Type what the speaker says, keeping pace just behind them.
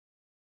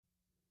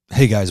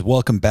Hey guys,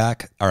 welcome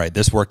back. All right,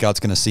 this workout's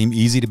going to seem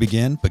easy to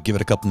begin, but give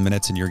it a couple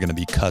minutes and you're going to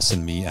be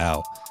cussing me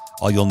out.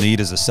 All you'll need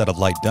is a set of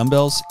light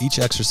dumbbells. Each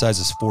exercise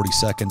is 40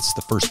 seconds.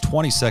 The first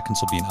 20 seconds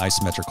will be an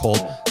isometric hold,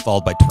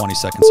 followed by 20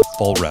 seconds of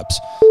full reps.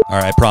 All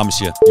right, I promise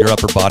you, your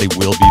upper body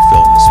will be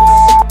feeling this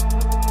one.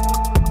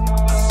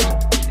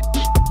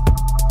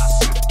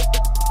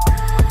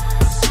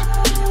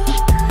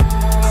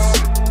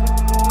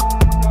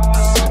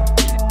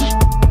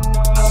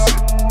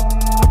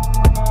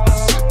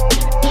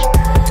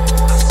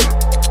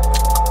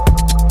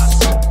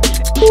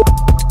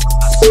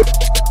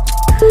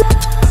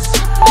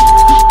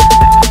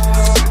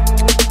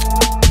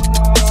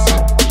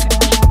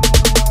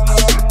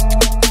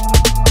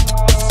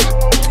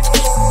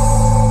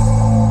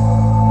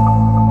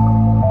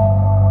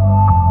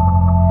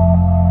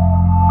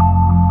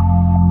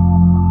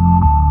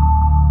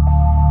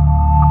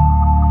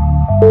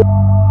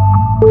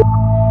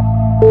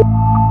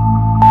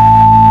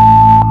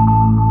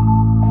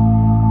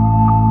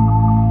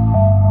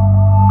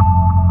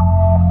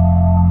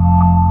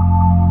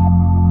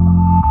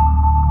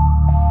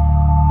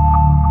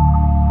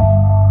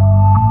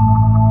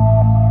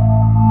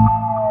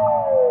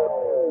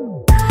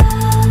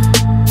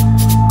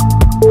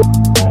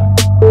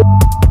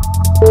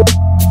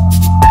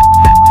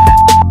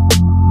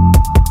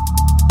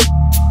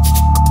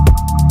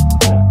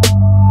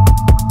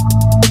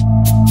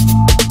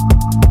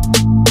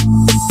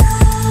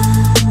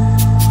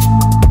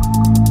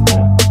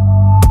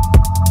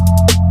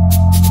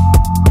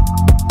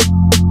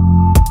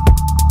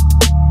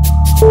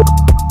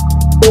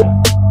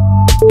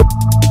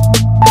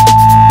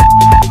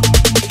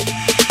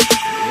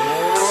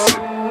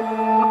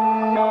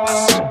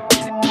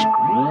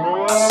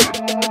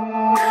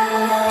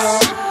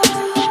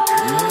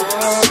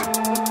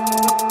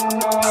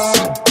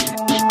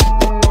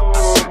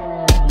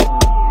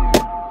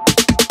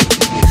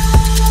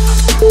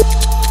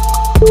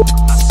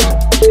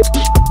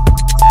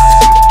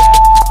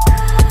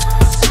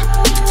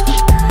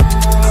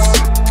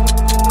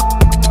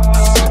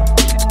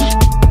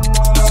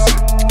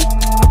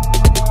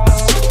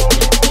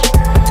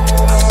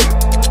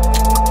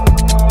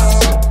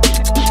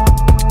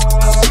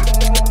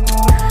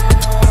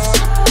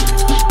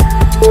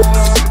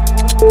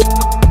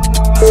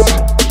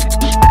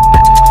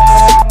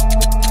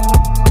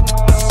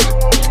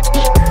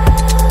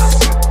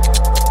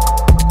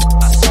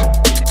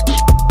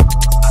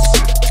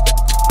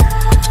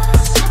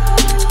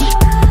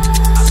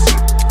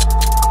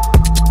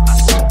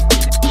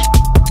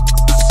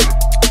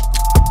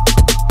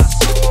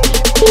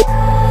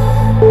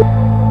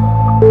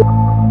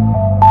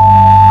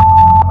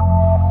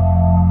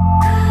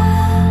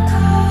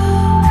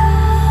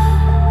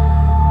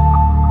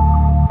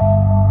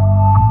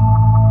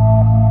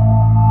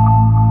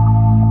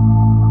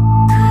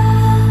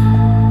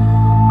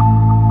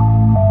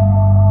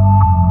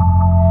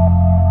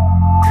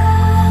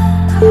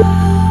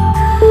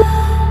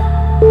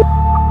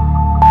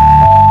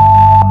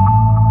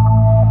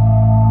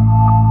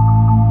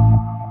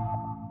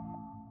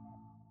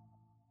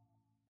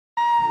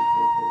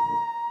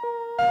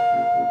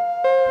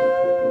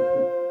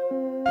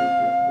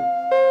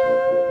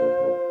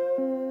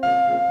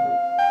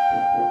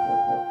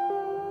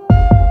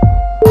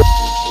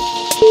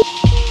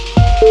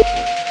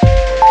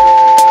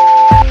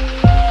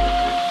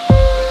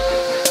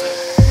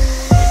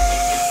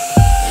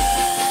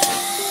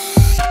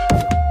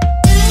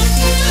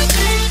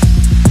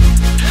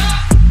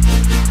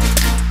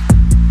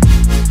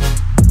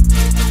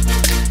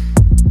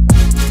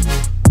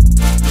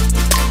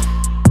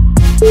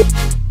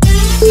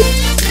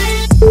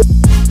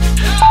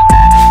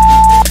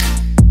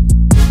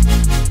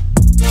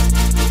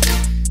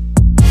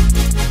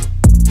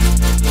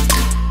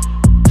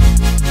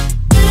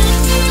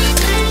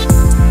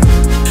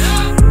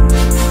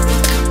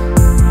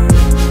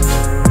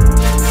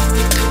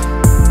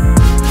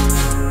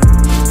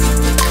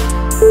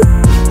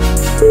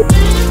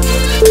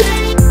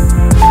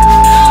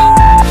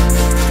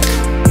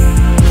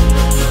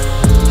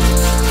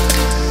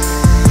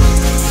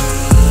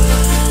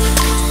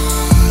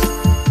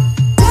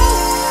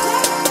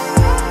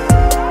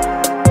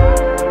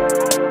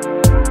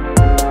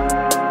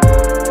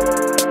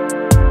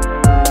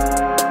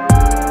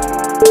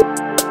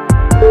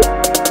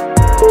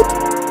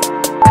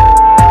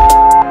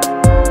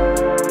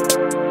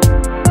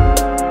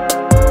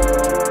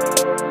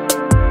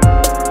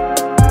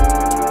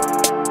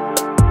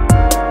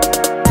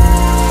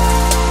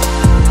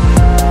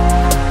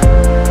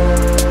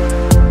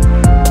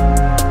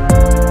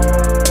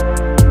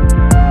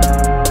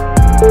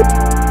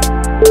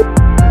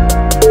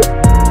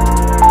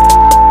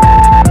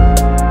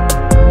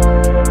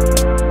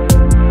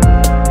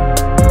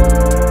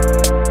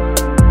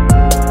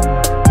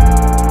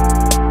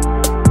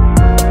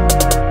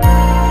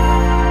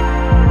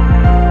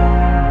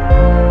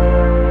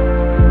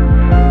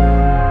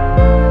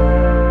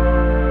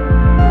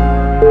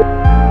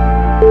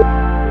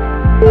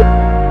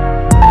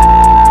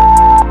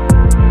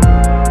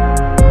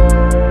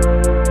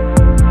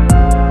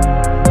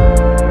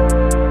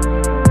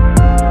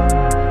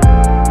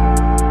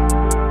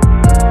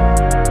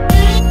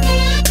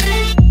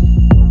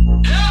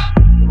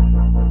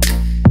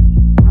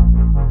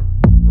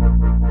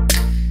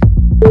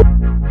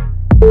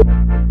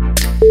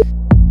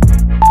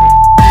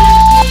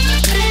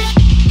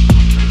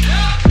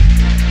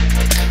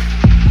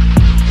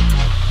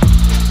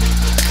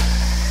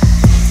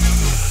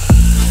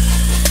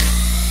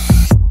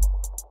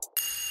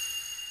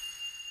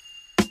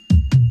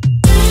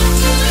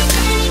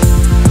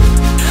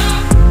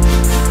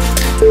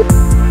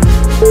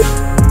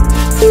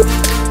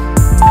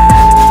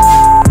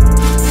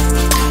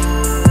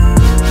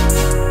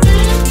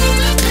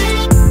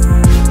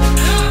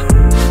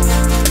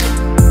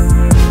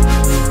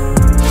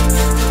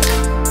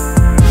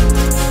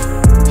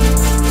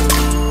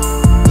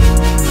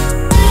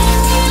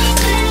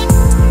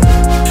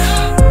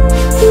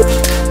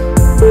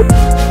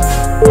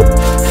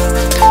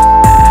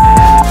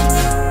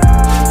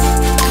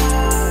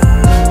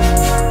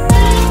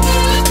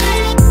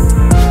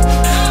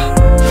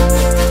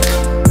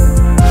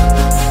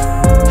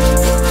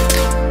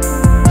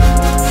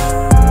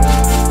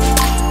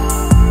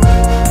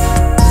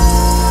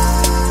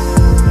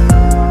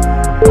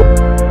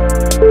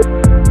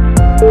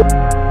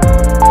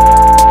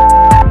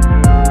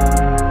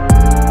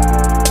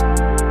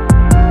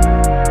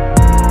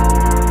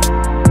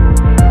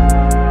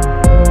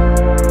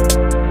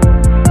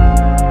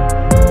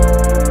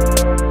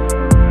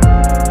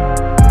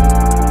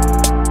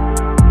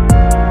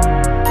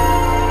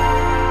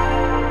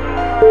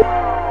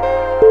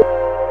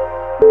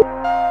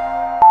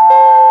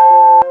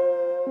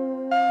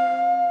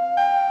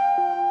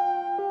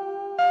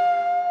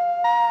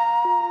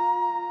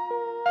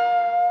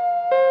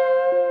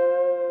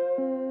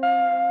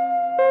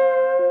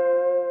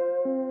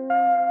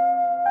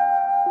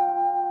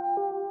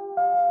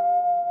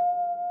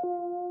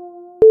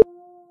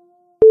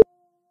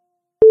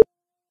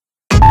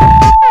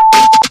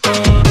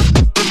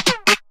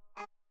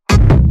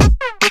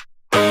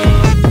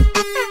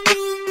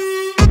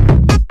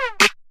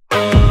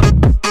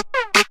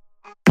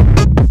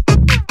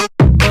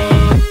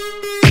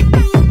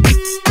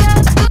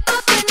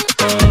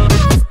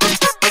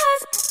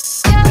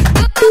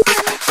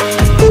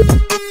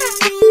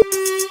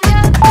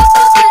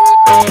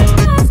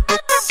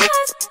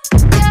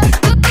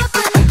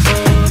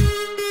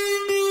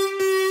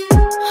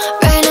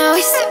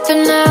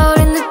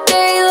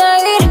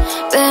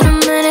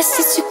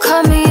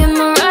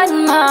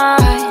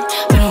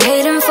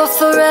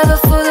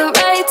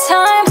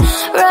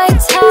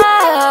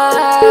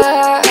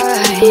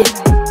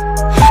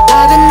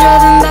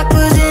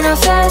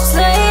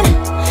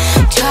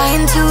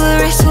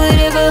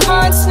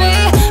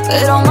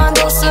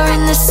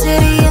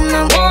 and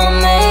they want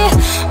me,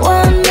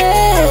 want me.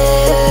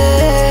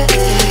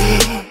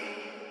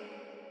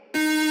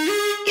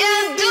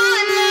 Yeah, do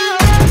it now.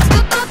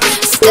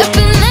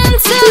 Stepping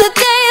into the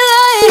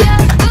daylight.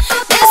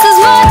 This is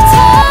my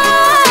time.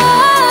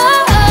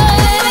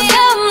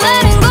 Yeah, I'm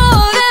letting go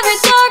of every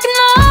dark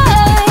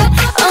night.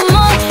 I'm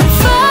on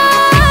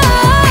fire.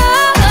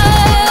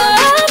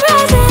 I'm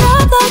rising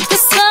up like the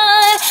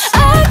sun. I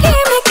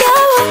came to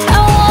get what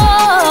I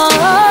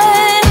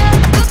want.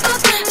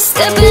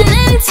 Stepping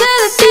into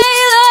the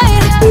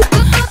daylight.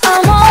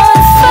 I'm on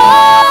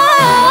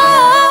fire.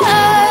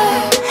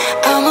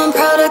 I'm a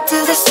product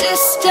of the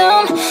system,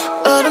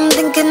 but I'm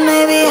thinking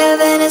maybe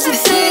heaven is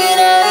within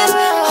us.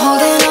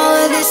 Holding all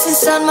of this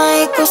inside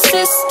my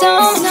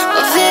ecosystem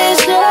of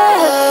vision.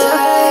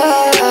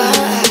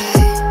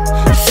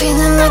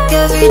 Feeling like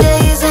every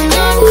day is an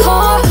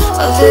encore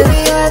of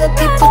every other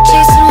people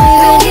chasing. We've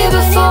been here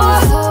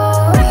before.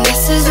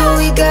 This is what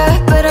we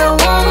got, but I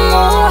want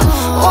more,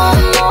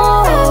 want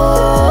more.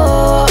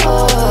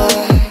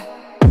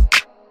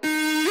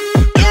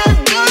 Yeah,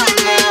 do it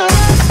now.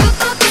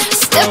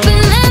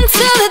 Stepping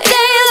into the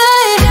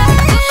daylight.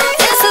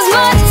 This is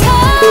my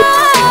time.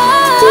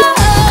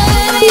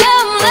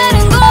 Yeah, I'm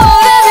letting go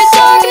of every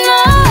dark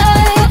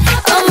night.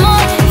 I'm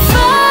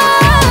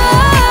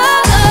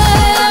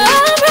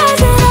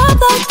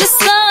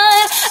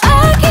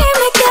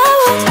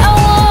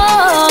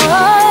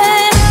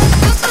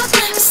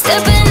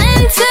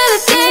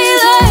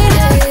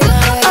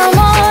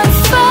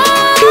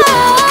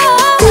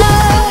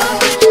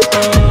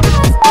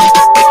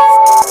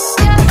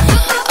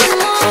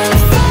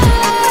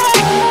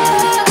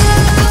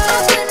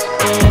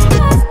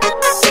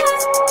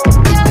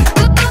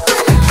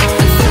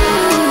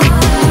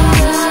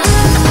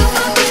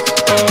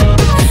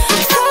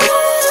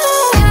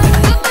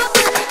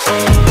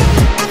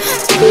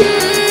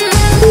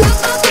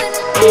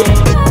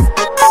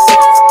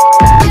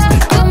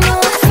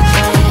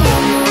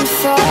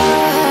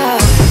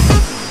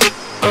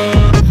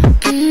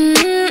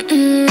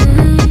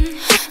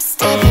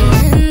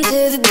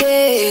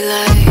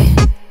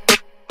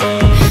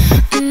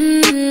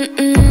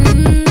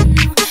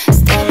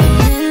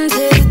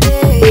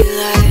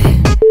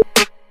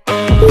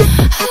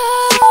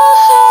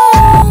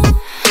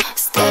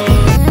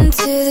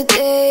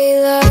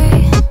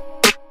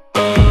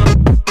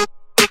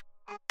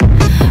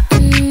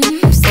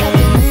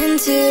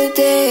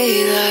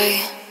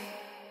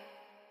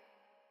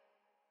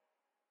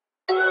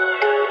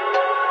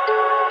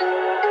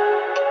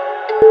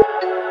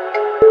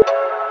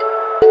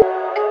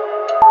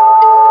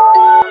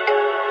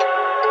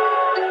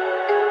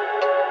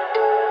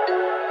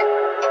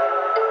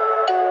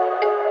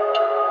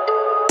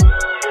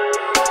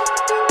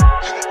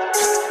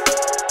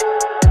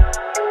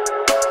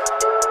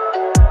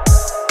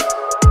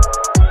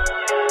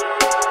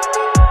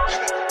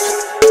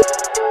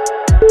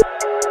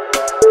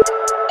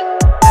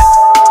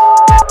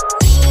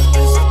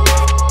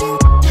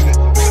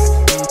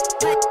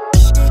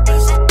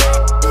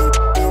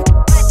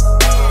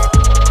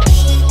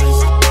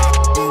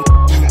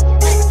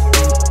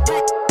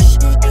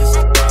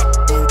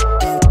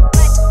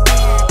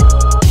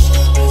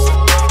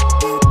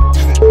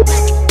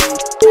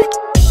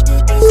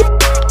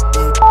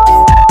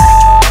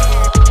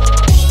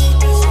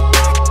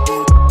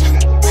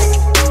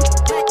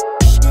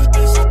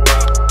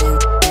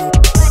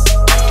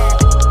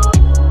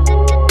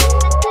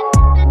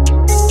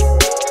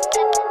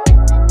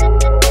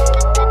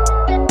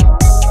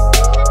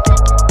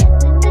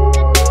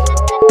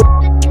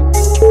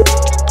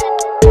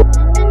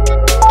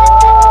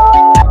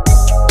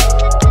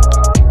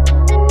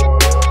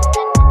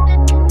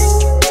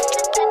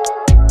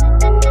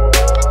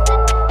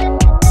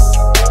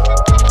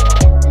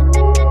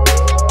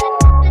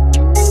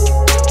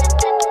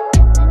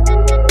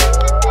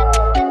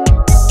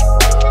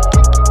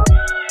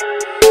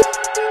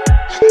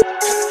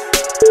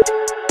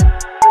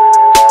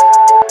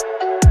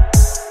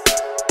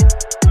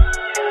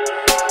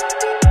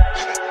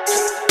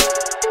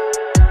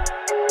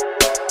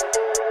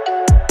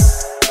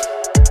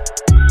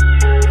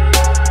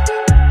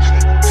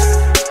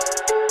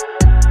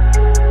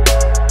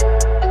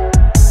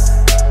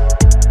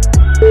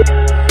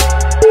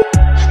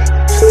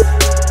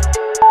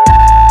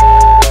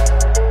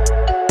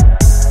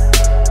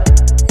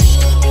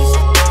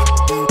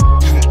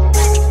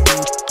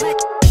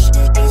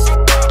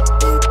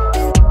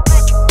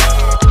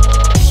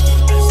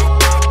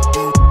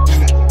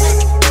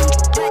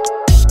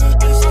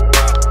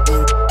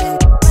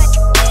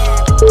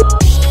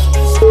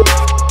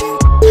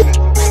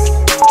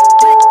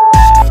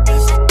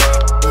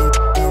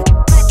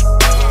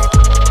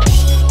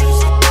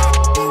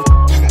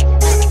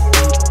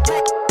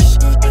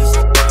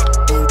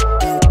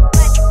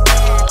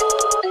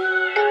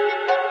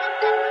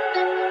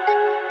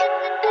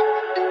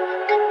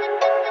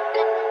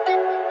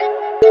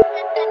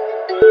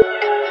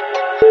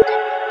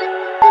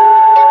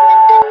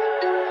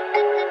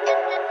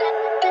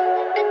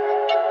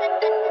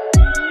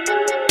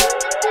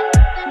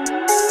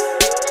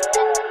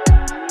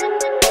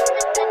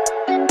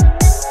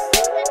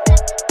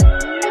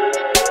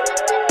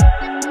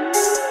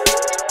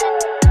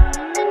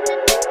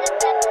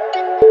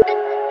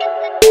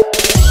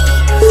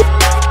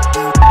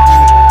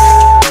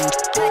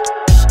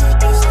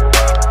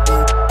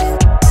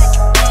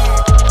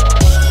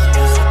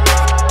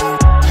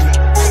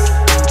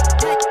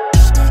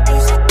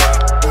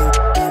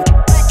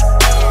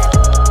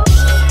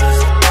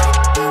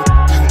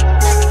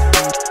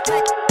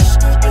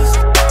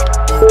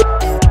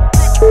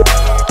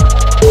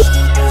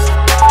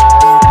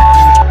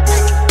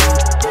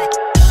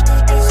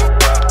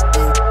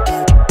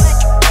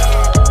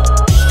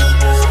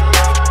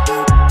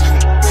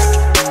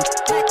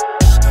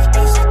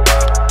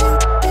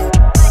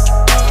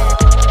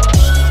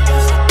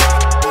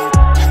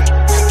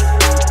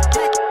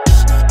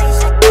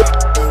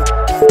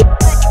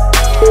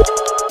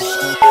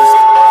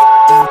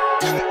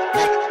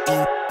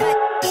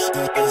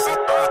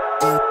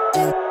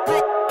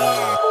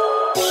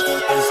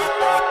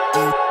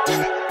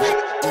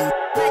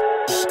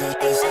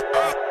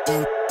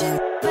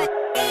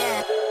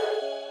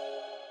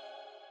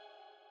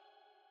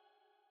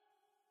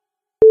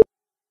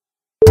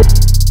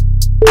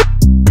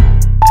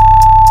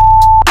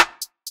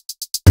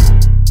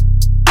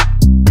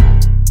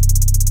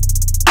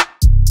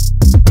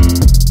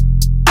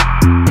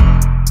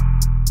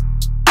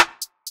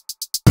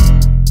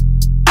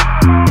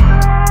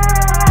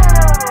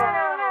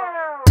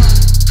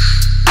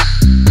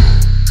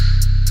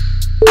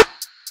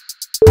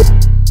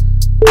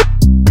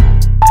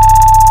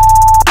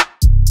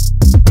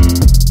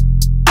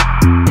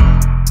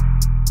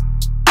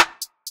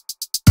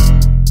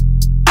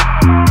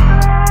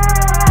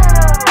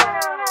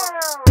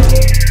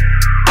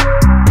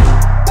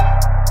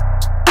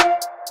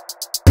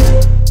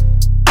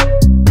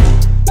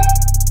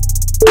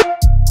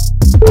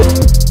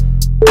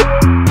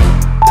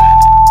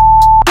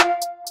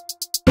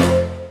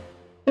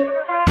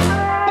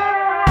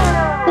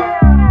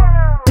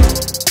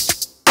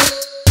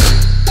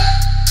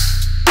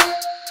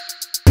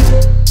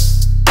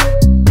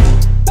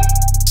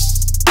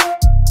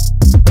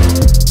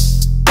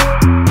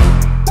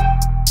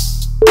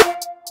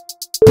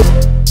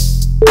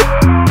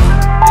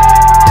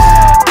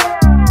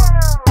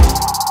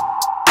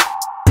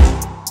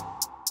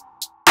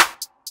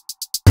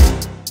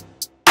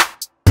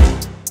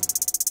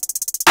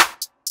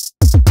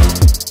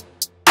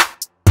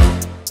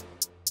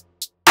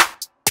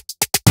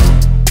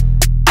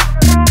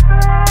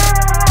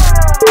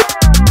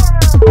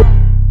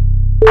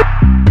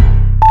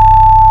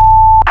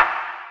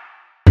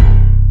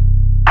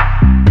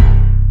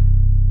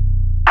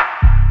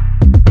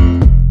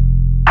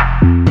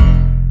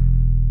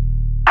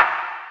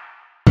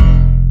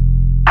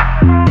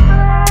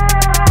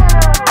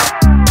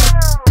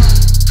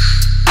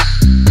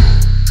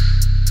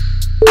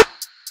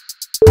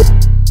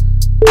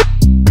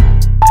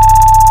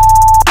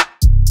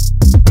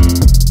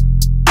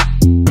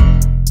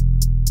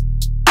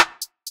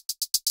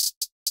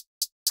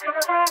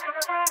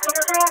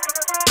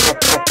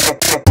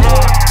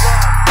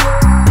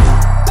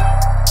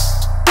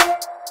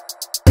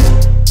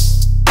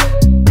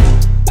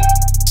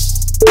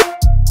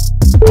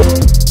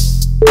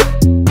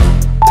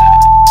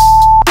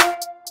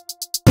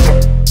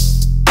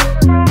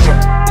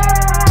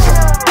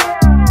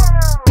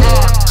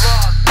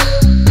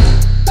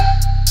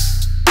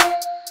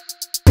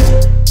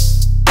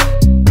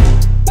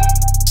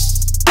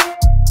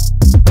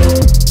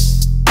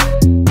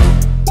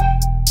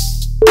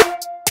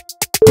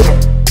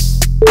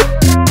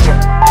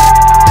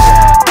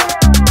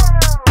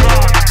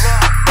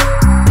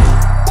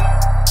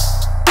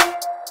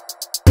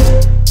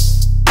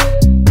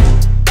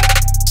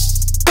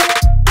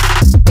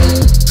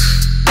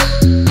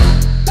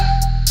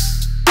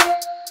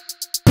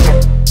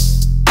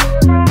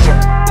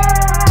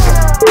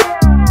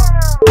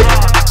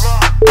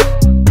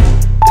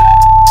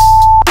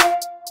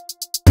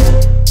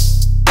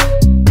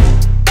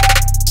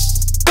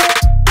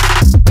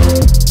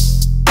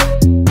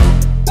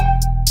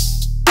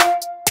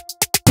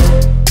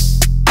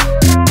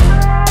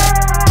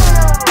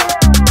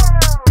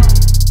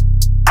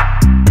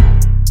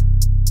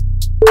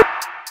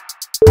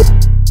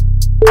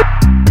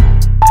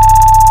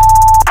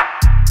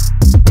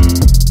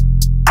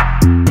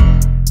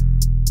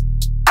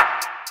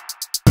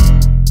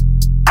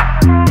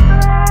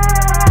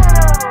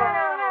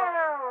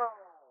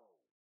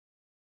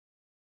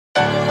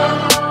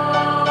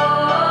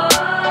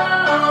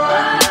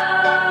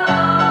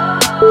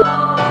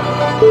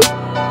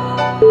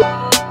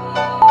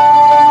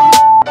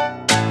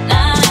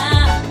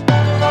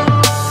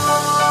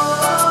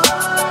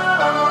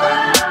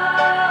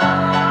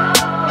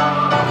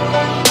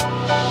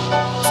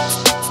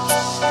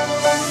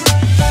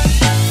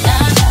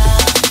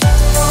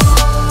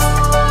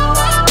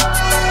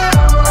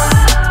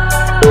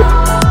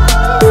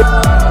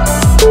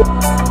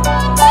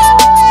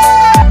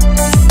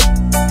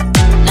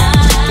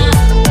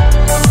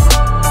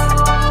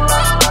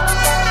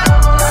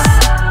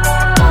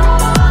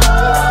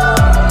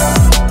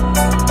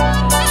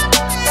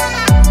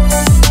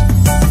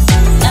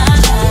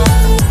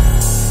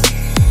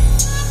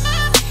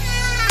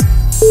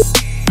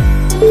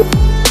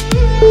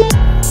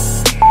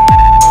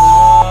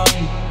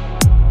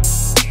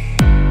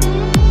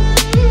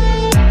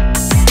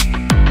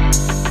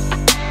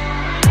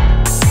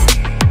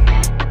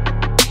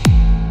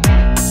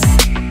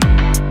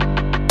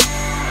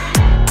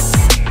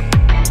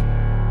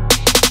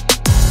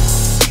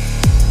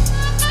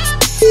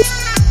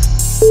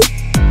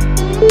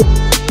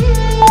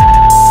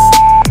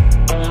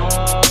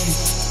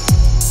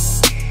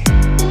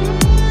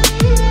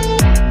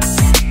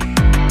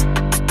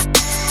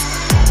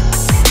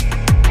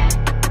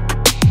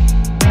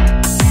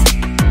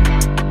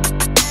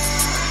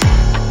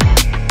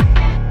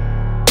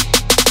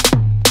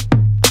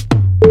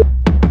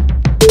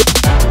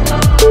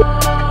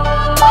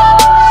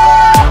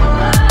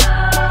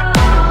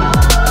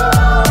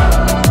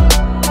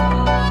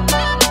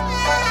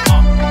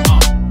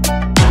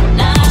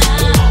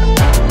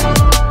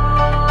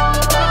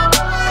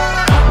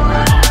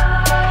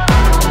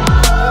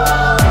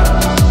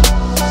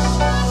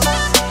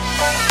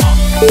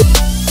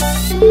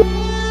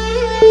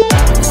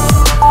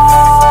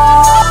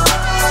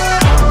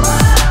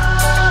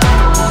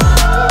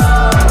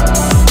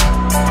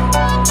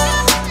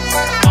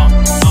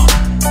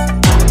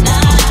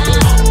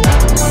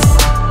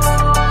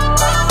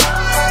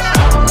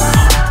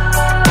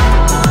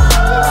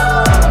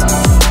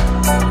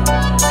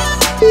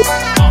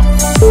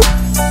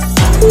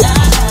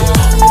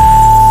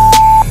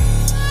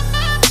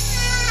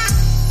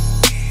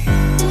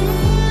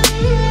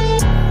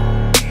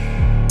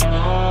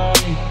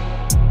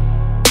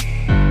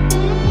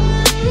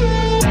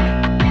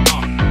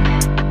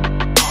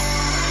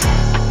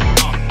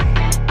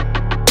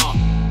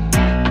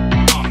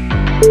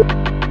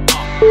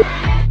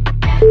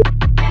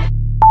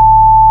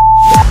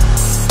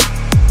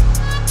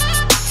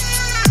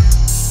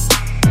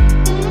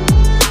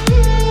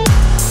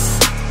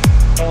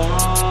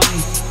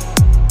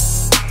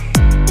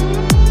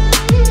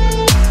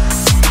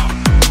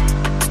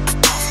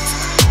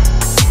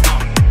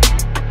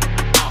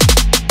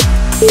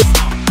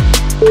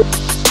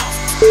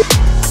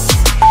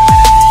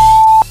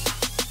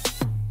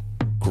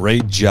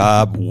Great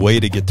job.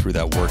 Way to get through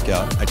that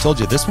workout. I told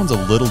you this one's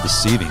a little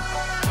deceiving.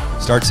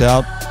 Starts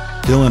out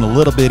feeling a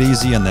little bit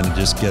easy and then it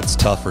just gets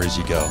tougher as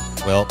you go.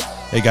 Well,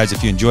 hey guys,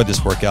 if you enjoyed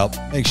this workout,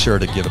 make sure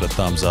to give it a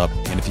thumbs up.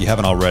 And if you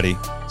haven't already,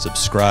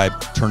 subscribe,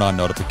 turn on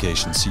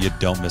notifications so you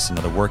don't miss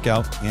another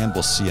workout, and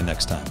we'll see you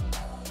next time.